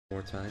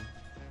More time.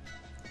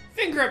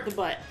 Finger up the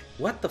butt.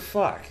 What the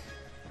fuck?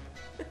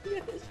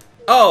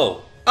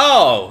 Oh!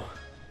 Oh!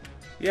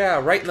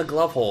 Yeah, right in the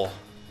glove hole.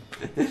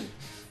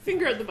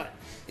 Finger up the butt.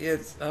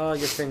 It's, oh,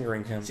 you're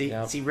fingering him. See,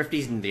 Yep. see,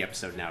 Rifty's in the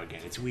episode now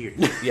again. It's weird.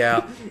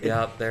 Yeah,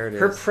 yeah, there it is.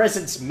 Her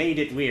presence made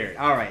it weird.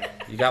 All right.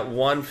 You got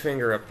one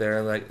finger up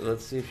there. Like,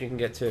 let's see if you can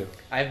get two.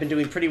 I've been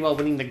doing pretty well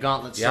winning the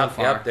gauntlet so Yep,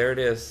 far. yep, there it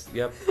is.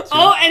 Yep.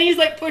 Oh, and he's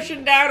like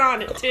pushing down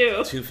on it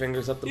too. Two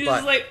fingers up the He's butt.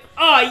 just like,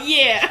 oh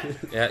yeah.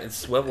 Yeah,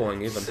 it's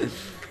swiveling even.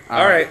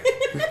 All right.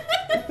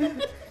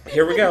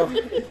 Here we go.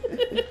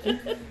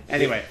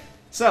 Anyway,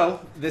 so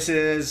this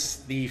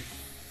is the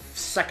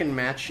second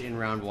match in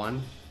round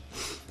one.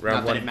 Round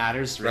Not one. that it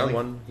matters, really. Round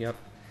one, yep.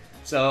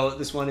 So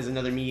this one is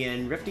another me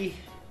and Riffti.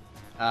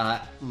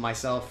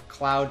 Myself,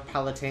 Cloud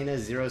Palutena,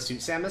 Zero Suit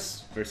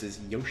Samus versus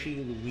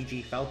Yoshi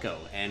Luigi Falco.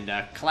 And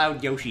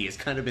Cloud Yoshi has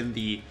kind of been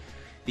the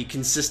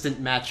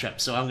consistent matchup,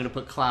 so I'm going to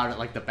put Cloud at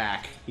like the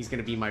back. He's going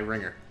to be my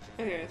ringer.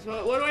 Okay,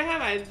 so what do I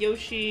have? I have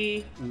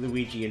Yoshi,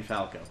 Luigi and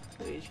Falco.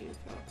 Luigi, and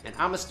Falco. And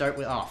I'm going to start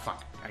with... Oh,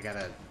 fuck. I got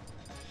a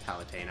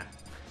Palutena.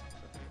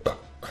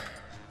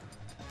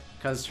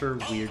 Because her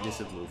weirdness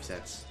of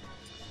movesets.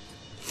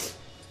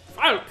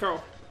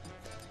 Falco.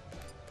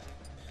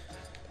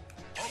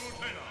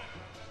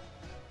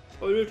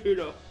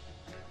 Palutena.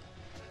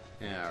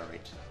 Yeah,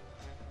 alright.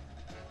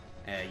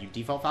 You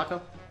default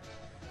Falco?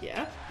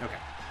 Yeah. Okay.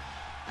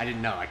 I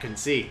didn't know. I couldn't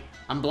see.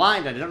 I'm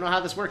blind. I don't know how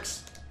this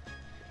works.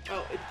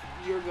 Oh, it's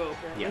your go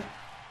apparently. Yeah.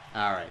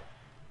 Alright.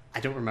 I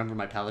don't remember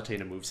my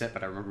Palutena moveset,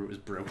 but I remember it was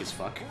broke as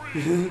fuck.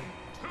 3, 2,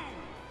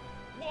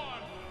 1,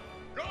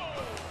 go!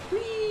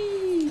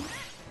 Whee!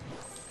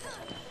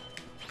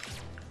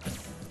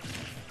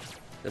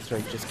 That's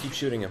right, just keep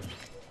shooting him.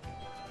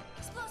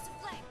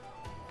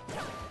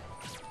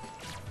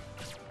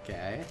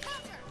 Okay.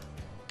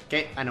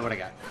 Okay, I know what I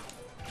got.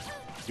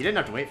 You didn't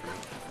have to wait for me.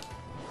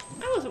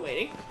 I wasn't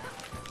waiting.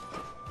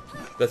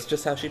 That's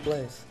just how she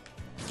plays.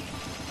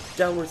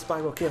 Downward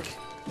spiral kick.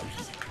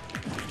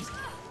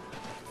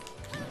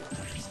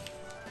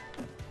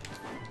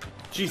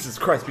 Jesus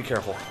Christ, be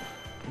careful.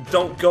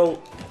 Don't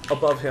go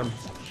above him,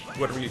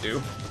 whatever you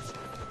do.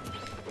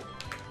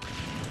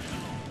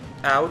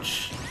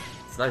 Ouch.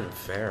 It's not even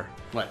fair.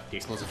 What, the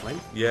explosive flame?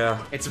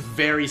 Yeah. It's a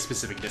very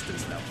specific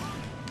distance, though.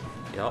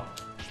 Yup.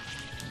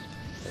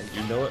 And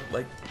you know it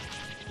like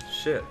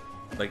shit.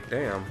 Like,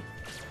 damn.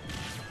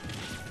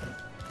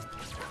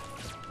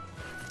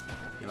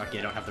 You're lucky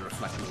I don't have the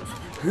reflect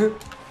move.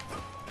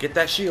 Get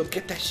that shield,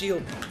 get that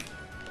shield.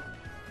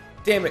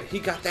 Damn it, he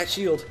got that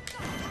shield.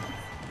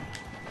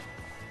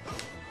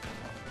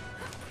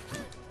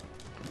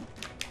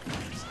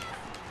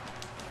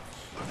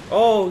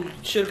 Oh, you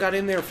should have got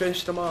in there and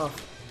finished him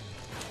off.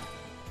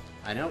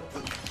 I know.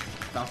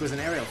 Falco's an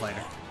aerial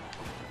fighter.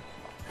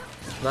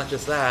 Not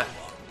just that,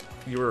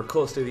 you were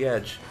close to the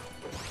edge.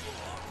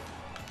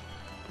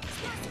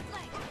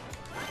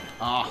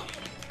 Ah.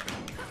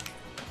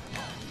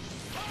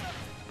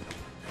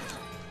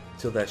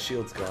 Till that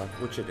shield's gone,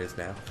 which it is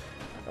now.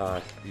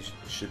 You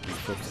should be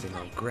focusing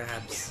on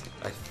grabs.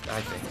 I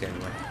think,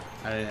 anyway.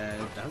 I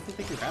don't think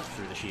they can grab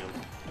through the shield.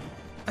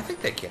 I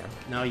think they can.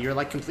 No, you're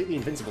like completely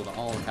invincible to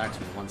all attacks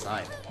from one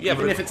side. Yeah,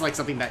 Even but if it's like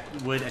something that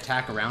would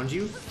attack around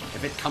you,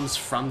 if it comes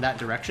from that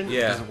direction, it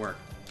Yeah. doesn't work.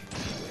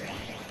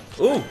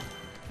 Ooh!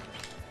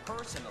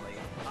 Personally,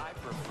 I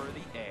prefer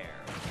the air.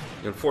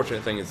 The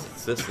unfortunate thing is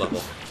it's this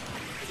level.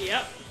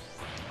 Yep.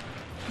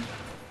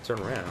 Turn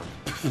around.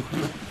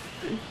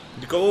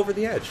 You go over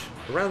the edge.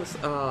 Around this.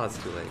 Oh, it's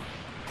too late.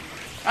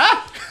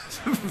 Ah!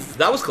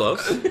 That was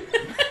close.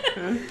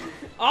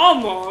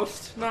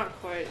 Almost. Not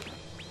quite.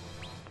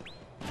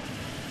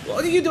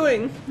 What are you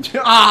doing?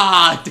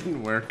 Ah, it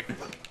didn't work.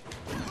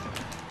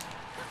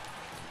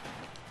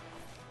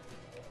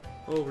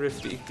 Oh,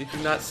 Riffti, did you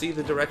not see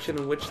the direction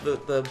in which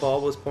the ball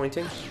was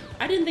pointing?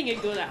 I didn't think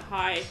it'd go that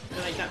high,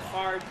 or like that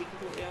far, to be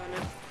completely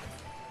honest.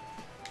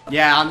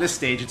 Yeah, on this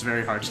stage, it's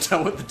very hard to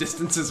tell what the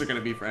distances are going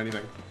to be for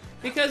anything.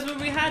 Because when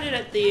we had it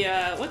at the,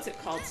 what's it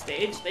called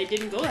stage, they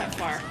didn't go that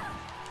far.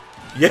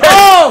 Yeah!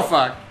 Oh,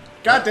 fuck!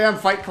 Goddamn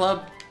Fight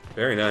Club.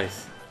 Very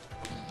nice.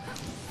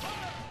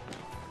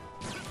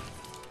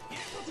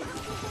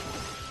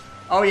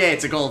 Oh yeah,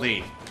 it's a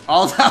Goldie.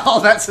 All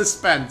that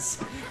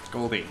suspense. It's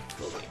Goldie.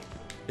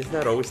 Isn't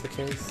that always the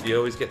case? You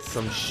always get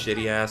some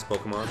shitty-ass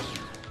Pokemon?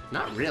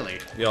 Not really.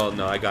 Yo,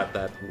 no, I got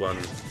that one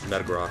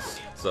Metagross.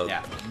 So,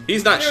 Yeah.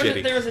 he's not There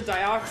shitty. was a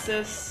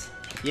Dioxys.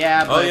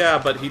 Yeah, but Oh yeah,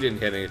 but he didn't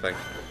hit anything.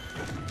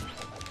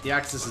 the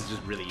Axis is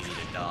just really easy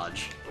to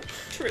dodge.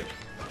 True.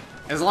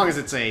 As long as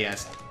it's a,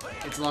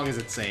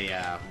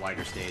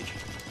 wider stage.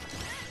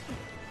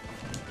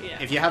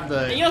 Yeah. If you have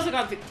And you the also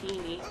got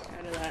Victini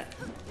out of that.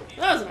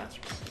 That was a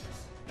master.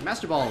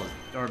 Master Ball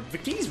or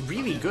Victini's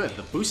really good.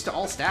 The boost to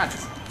all stats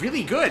is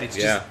really good. It's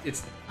Yeah.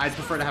 just I'd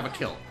prefer to have a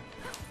kill.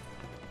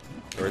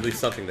 Or at least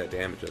something that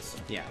damages.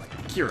 Yeah, like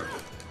Kira.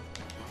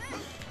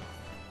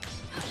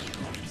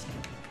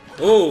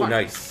 Oh, Fuck.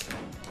 nice.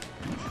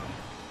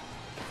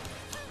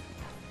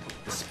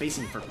 The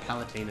spacing for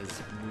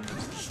Palutena's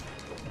moves is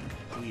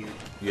weird.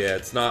 Yeah,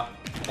 it's not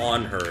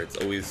on her. It's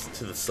always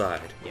to the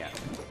side. Yeah.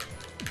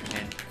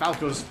 And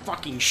Falco's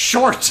fucking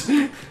short!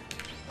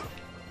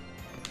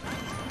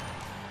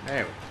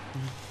 There we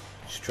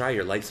Just try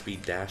your light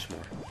speed dash more.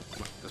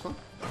 What, this one?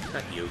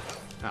 Not you.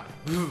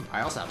 Oh.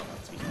 I also have a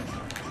light speed.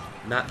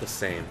 Not the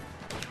same.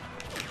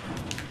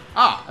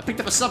 Ah! I picked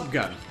up a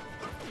sub-gun!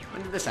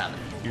 When did this happen?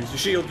 Use your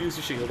shield, use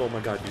your shield. Oh my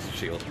god, use your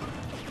shield.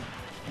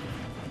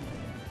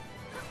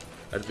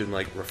 I've been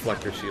like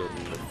reflector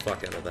shielding the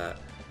fuck out of that.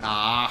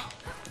 Ah!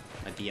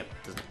 My D-up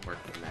doesn't work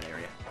in that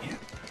area.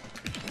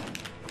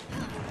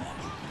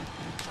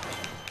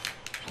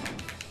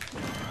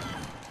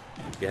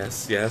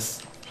 Yes,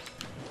 yes.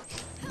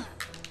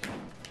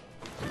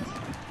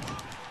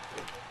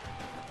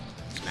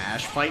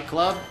 Smash Fight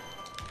Club?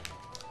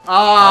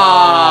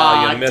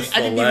 Ah! you missed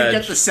I the didn't even get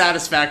ledge. the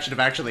satisfaction of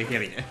actually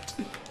hitting it.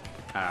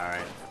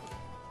 Alright.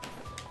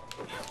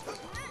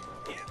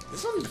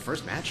 This is only the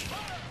first match.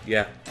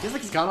 Yeah. Feels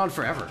like it's gone on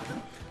forever.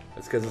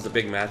 It's because it's a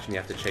big match and you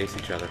have to chase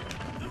each other.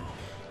 Yeah,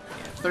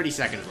 30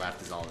 seconds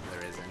left is all that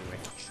there is anyway.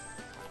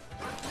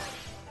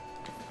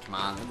 Come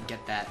on, let me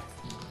get that.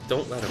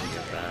 Don't let him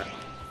get that.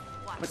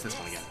 What's this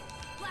one again?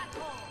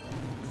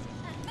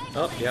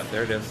 Oh, yeah,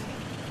 there it is.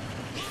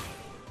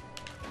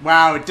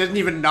 Wow, it didn't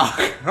even knock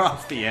her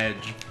off the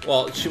edge.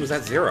 Well, she was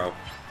at 0.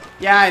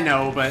 Yeah, I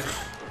know, but,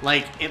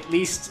 like, at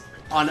least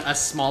on a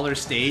smaller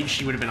stage,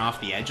 she would have been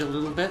off the edge a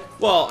little bit.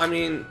 Well, I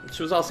mean,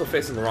 she was also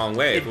facing the wrong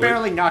way. It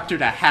barely knocked her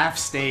to half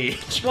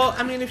stage. Well,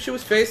 I mean, if she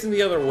was facing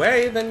the other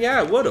way, then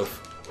yeah, it would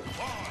have.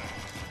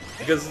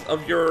 Because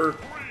of your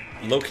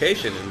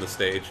location in the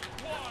stage.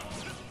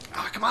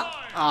 Ah, come on.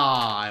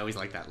 Ah, I always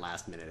like that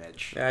last minute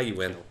edge. Yeah, you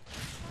win.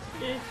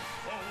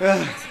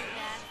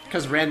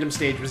 Because random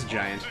stage was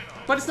giant.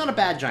 But it's not a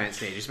bad giant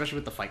stage, especially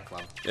with the Fight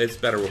Club. It's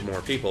better with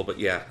more people, but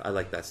yeah, I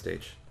like that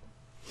stage.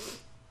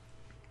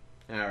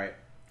 Alright.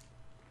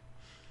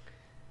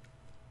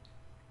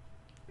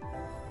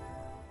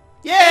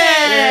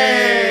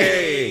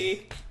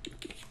 Yay!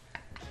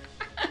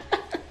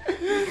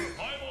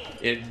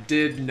 It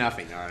did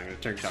nothing. Alright, I'm gonna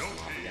turn custom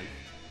off again.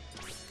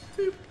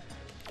 Boop.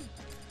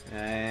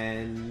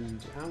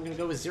 And I'm gonna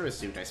go with Zero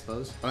Suit, I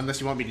suppose. Unless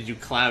you want me to do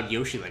Cloud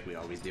Yoshi like we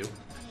always do.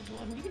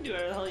 Well, you can do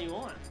whatever the hell you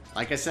want.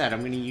 Like I said,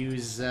 I'm gonna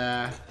use,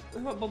 What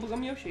about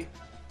Bubblegum Yoshi?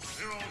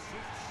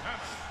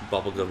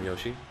 Bubblegum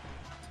Yoshi.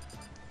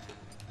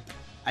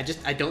 I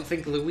don't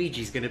think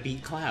Luigi's gonna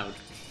beat Cloud.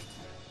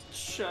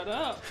 Shut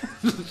up.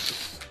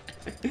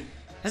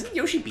 Hasn't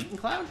Yoshi beaten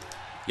Cloud?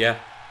 Yeah.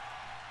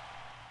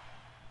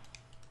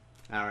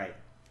 Alright.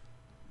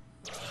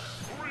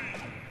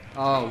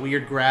 Oh,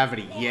 weird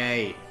gravity.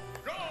 Yay.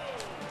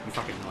 You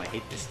fucking know I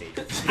hate this stage.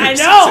 I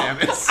know!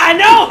 Samus. I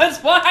know!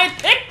 That's why I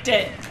picked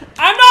it!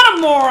 I'm not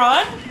a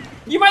moron!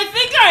 You might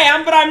think I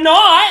am, but I'm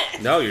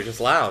not! No, you're just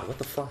loud. What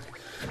the fuck?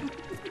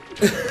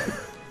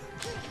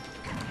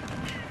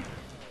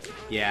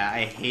 Yeah,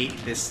 I hate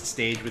this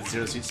stage with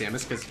Zero Suit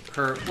Samus because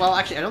her... Well,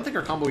 actually, I don't think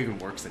her combo even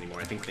works anymore.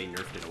 I think they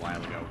nerfed it a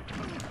while ago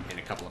in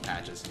a couple of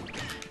patches.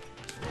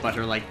 But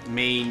her, like,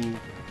 main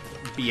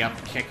B-up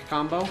kick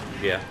combo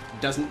Yeah.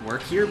 doesn't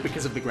work here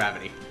because of the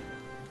gravity.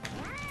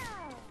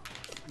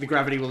 The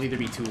gravity will either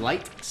be too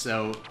light,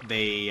 so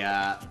they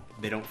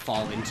don't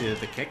fall into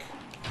the kick,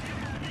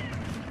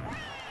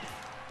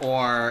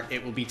 or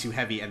it will be too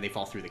heavy and they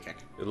fall through the kick.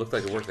 It looked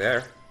like it worked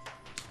there.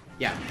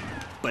 Yeah,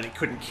 but it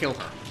couldn't kill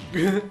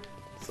her.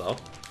 So?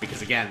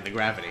 Because again, the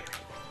gravity.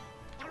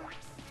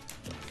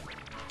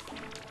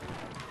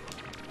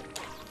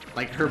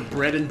 Like, her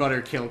bread and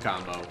butter kill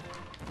combo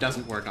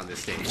doesn't work on this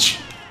stage.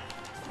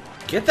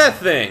 Get that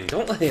thing!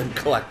 Don't let him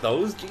collect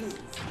those. Jesus.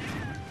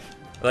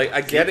 Like,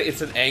 I get it,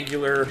 it's an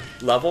angular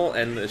level,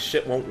 and the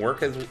shit won't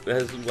work as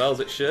well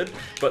as it should,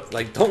 but,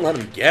 like, don't let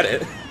him get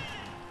it.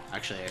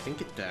 Actually, I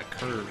think it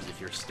curves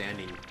if you're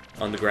standing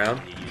On the ground?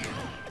 when you use it.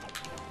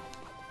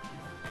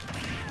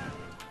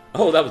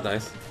 Oh, that was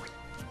nice.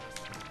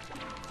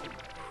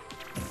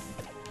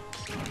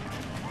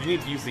 You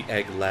need to use the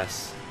egg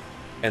less,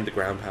 and the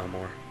ground pound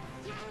more.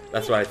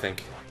 That's what I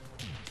think.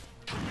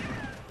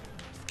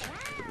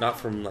 But not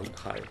from, like,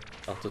 high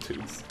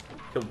altitudes.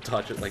 He'll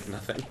dodge it like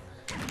nothing.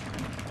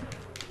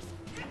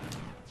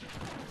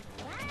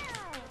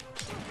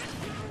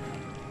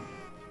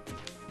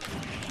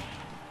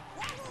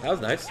 That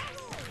was nice.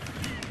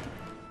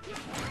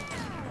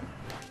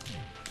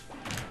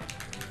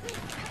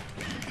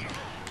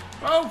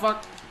 Oh,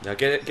 fuck. Now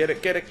get it, get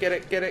it, get it, get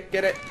it, get it,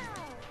 get it.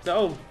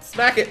 No,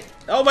 smack it.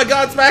 Oh my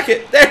god, smack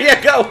it. There you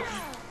go.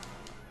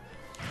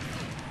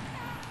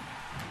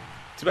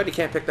 Too bad you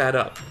can't pick that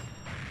up.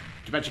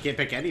 Too bad you can't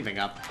pick anything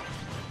up.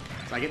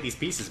 So I get these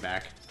pieces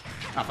back.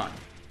 Oh, fuck.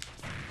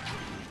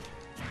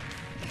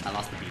 I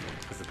lost the beetle,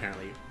 because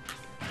apparently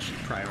I should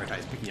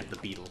prioritize picking up the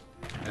beetle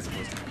as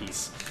opposed to the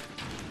piece.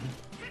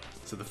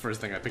 So the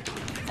first thing I picked up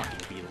was the fucking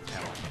beetle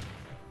pedal.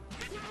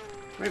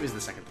 Maybe it was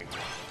the second thing.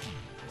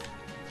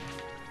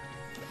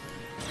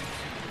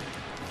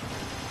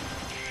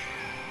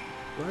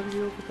 Why were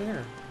you over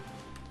there?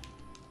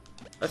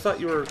 I thought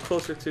you were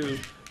closer to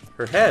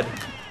her head.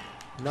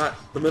 not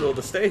the middle of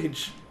the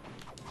stage.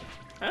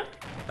 Huh?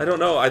 I don't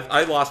know.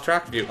 I lost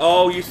track of you.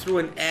 Oh, you threw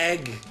an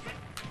egg.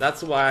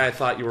 That's why I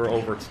thought you were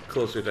over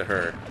closer to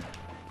her.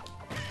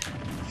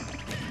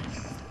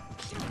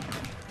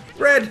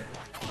 Red.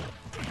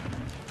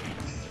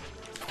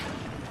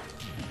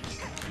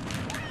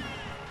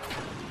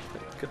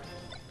 Good.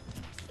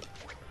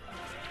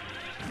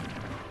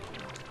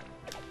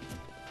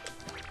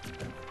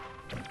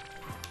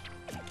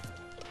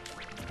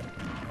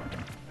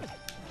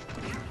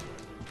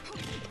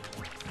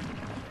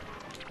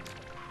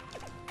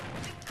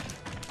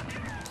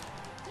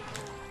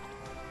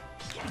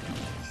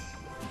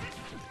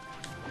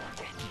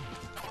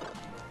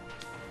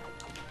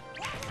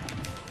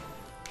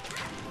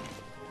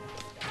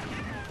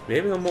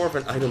 Maybe I'm more of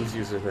an items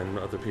user than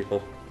other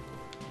people.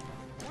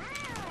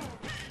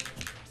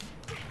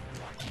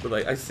 But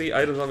like, I see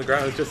items on the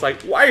ground, it's just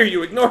like, why are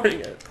you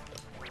ignoring it?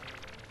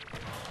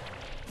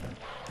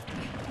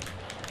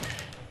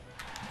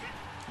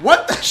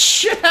 What the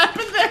shit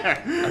happened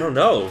there? I don't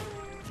know.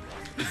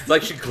 It's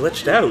like she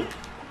glitched out.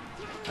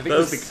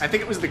 I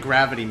think it was the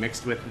gravity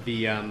mixed with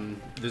the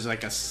there's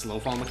like a slow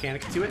fall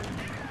mechanic to it.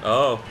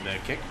 Oh, The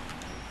kick,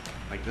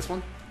 like this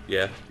one,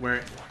 yeah.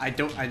 where I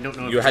don't know. If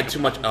You it's had like too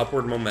much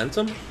upward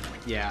momentum?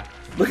 Yeah,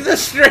 Look at the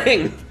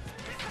string!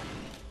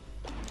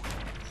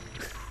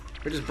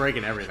 we're just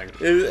breaking everything.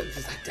 It's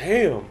just,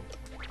 damn.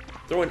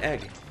 Throw an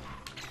egg.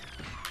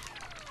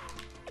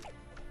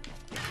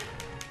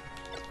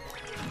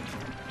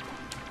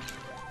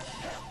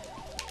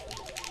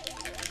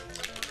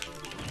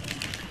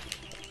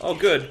 Oh,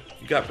 good.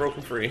 You got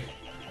broken free.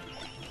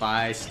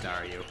 Bye,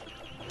 Staryu.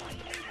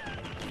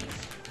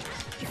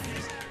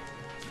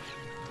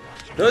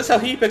 Notice how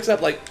he picks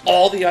up, like,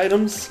 all the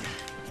items?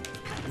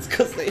 It's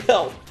because they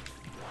help.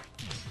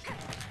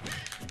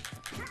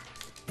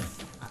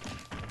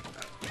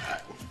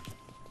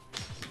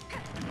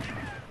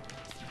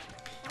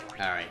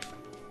 Alright.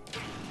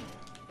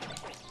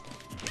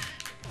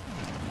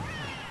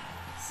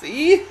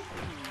 See?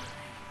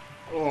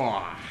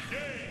 Oh.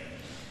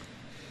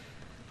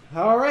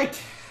 Alright.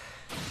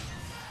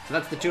 So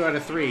that's the 2 out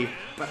of 3,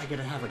 but I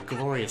gotta have a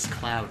glorious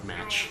Cloud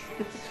match.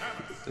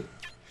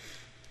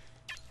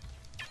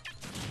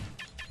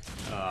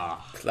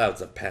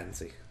 Cloud's a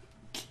pansy.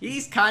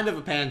 He's kind of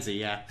a pansy,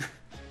 yeah.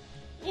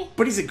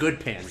 But he's a good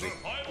pansy.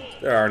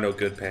 There are no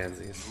good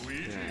pansies.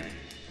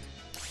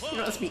 You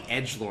know, let's be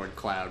Edgelord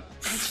Cloud.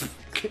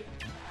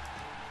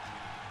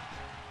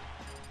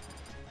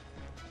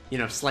 You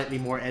know, slightly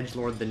more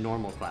Edgelord than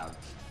normal Cloud.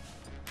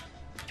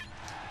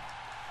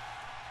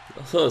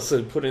 So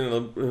putting in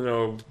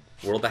a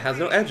world that has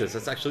no edges,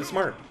 that's actually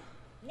smart.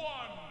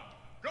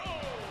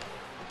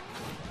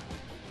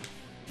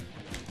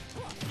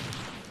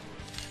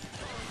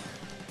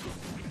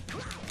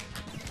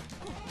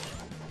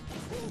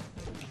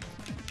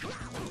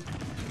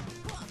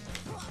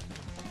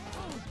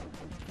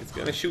 It's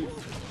gonna shoot.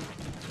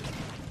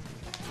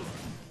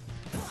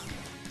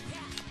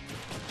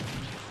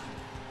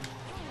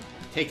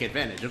 Take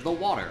advantage of the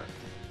water.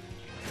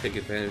 Take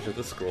advantage of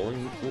the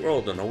scrolling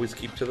world and always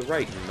keep to the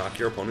right and knock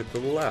your opponent to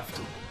the left.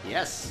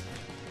 Yes.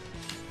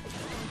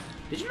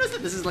 Did you notice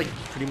that this is like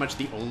pretty much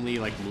the only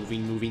like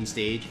moving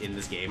stage in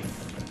this game?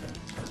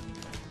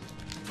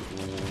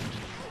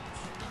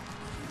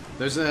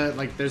 There's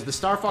the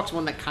Star Fox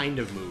one that kind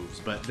of moves,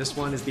 but this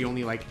one is the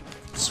only like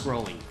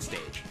scrolling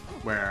stage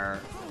where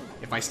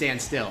if I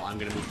stand still, I'm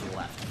gonna move to the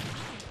left.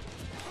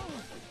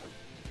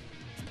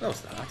 No,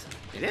 it's not.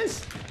 It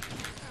is.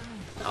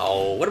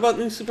 Oh, what about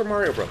New Super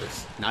Mario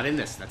Brothers? Not in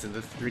this. That's in the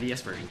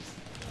 3DS version.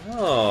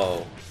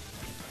 Oh.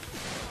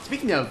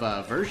 Speaking of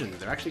versions,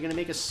 they're actually going to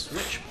make a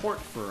Switch port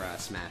for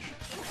Smash.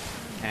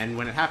 And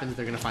when it happens,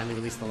 they're going to finally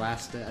release the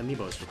last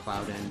amiibos for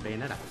Cloud and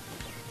Bayonetta.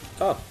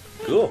 Oh,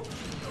 cool.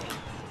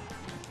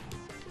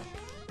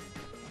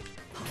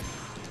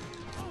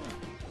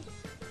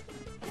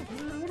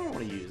 What do I want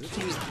to use? Let's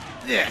use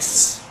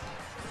this!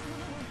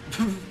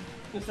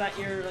 Is that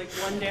your, like,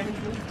 1 damage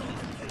move?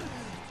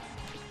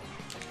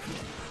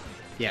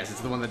 Yes,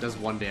 it's the one that does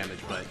 1 damage,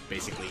 but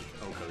basically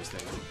Oko's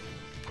thing.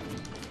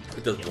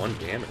 It does 1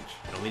 damage.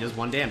 It only does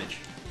 1 damage.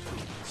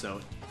 So,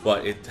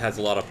 But it has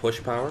a lot of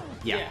push power.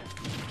 yeah.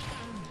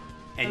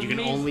 And you can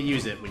Amazing. only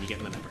use it when you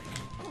get Limit Break.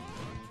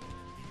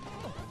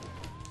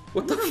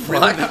 What the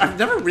Really, fuck? I've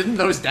never ridden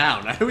those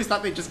down. I always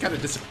thought they just kind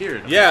of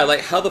disappeared. Yeah,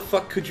 like how the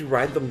fuck could you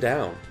ride them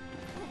down?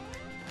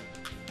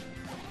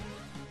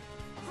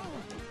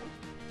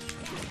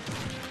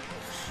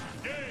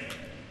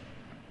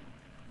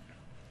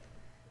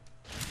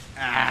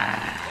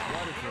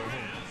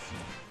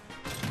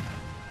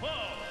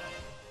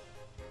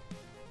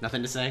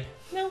 Nothing to say?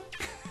 No.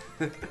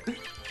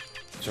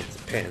 Trump's a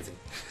pansy.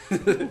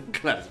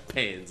 Glad it's a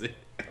pansy.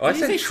 Oh, I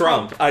Did you said say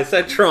Trump. I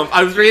said Trump.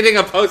 I was reading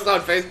a post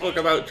on Facebook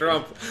about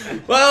Trump.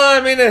 Well,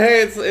 I mean,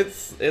 hey,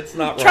 it's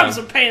not wrong. Trump's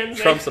a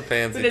pansy. Trump's a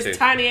pansy With too. his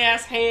tiny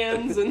ass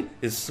hands and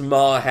His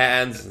small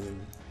hands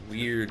and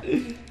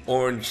weird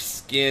orange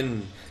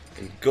skin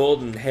and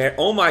golden hair.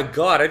 Oh my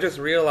god, I just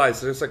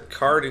realized there's a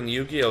card in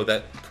Yu-Gi-Oh!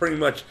 That pretty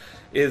much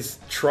is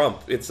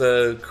Trump. It's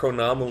a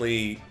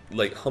chronomaly,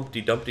 like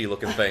Humpty Dumpty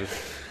looking thing.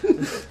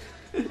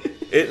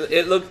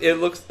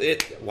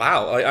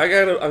 Wow.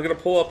 I'm gonna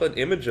pull up an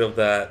image of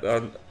that.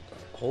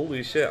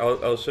 Holy shit!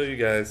 I'll show you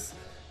guys,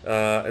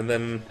 and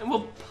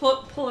we'll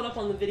pull it up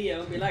on the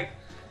video and be like,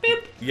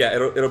 beep. Yeah,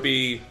 it'll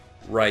be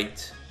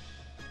right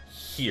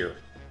here.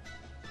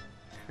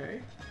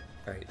 Okay.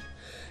 Right.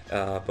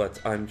 But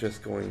I'm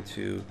just going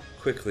to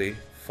quickly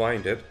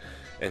find it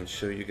and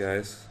show you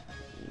guys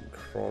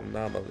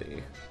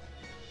chronomaly.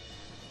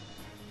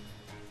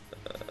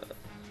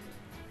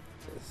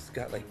 It's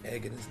got like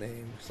egg in his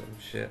name or some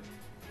shit.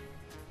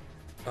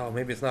 Oh,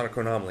 maybe it's not a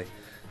chronomaly.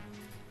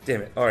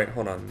 Damn it. Alright,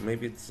 hold on.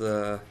 Maybe it's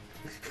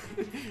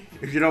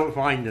If you don't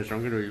find this,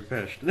 I'm gonna be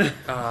pissed.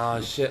 Ah,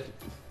 shit.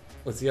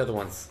 What's the other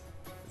ones?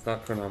 It's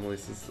not chronomaly,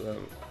 it's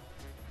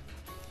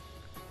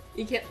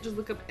You can't just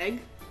look up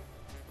egg?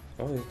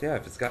 Oh, yeah,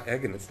 if it's got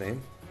egg in its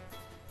name.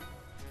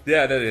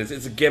 Yeah, that is.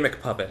 It's a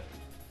gimmick puppet.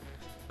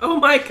 Oh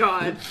my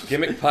god.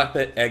 Gimmick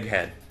puppet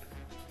egghead.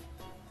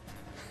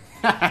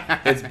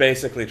 It's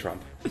basically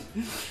Trump.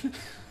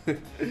 With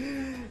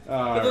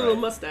a little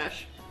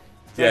mustache.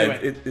 Yeah,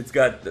 Anyway. it's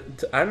got...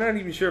 I'm not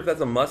even sure if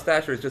that's a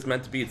mustache or it's just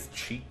meant to be its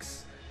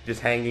cheeks. Just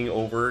hanging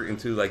over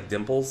into, like,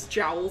 dimples.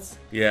 Jowls.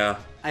 Yeah.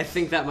 I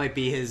think that might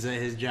be his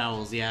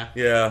jowls, yeah.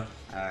 Yeah.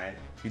 Alright.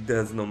 He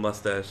does no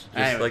mustache. Just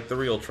Anyway. like the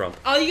real Trump.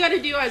 All you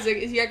gotta do, Isaac,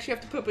 is you actually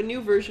have to put up a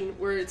new version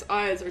where its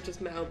eyes are just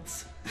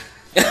mouths.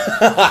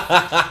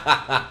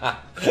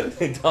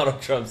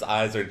 Donald Trump's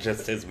eyes are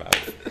just his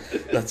mouth.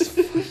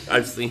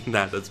 I've seen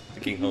that. That's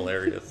fucking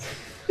hilarious.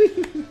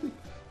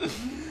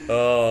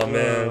 Oh,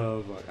 man.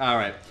 Oh, fuck.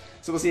 Alright.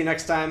 So we'll see you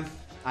next time.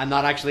 I'm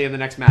not actually in the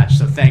next match,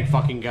 so thank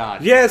fucking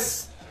God.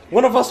 Yes!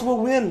 One of us will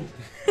win.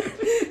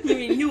 You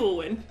mean you will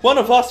win? One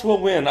of us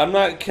will win. I'm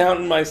not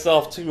counting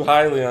myself too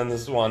highly on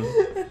this one.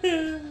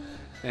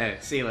 Hey,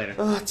 see you later.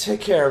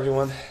 Take care,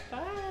 everyone.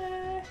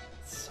 Bye.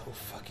 So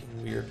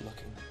fucking weird.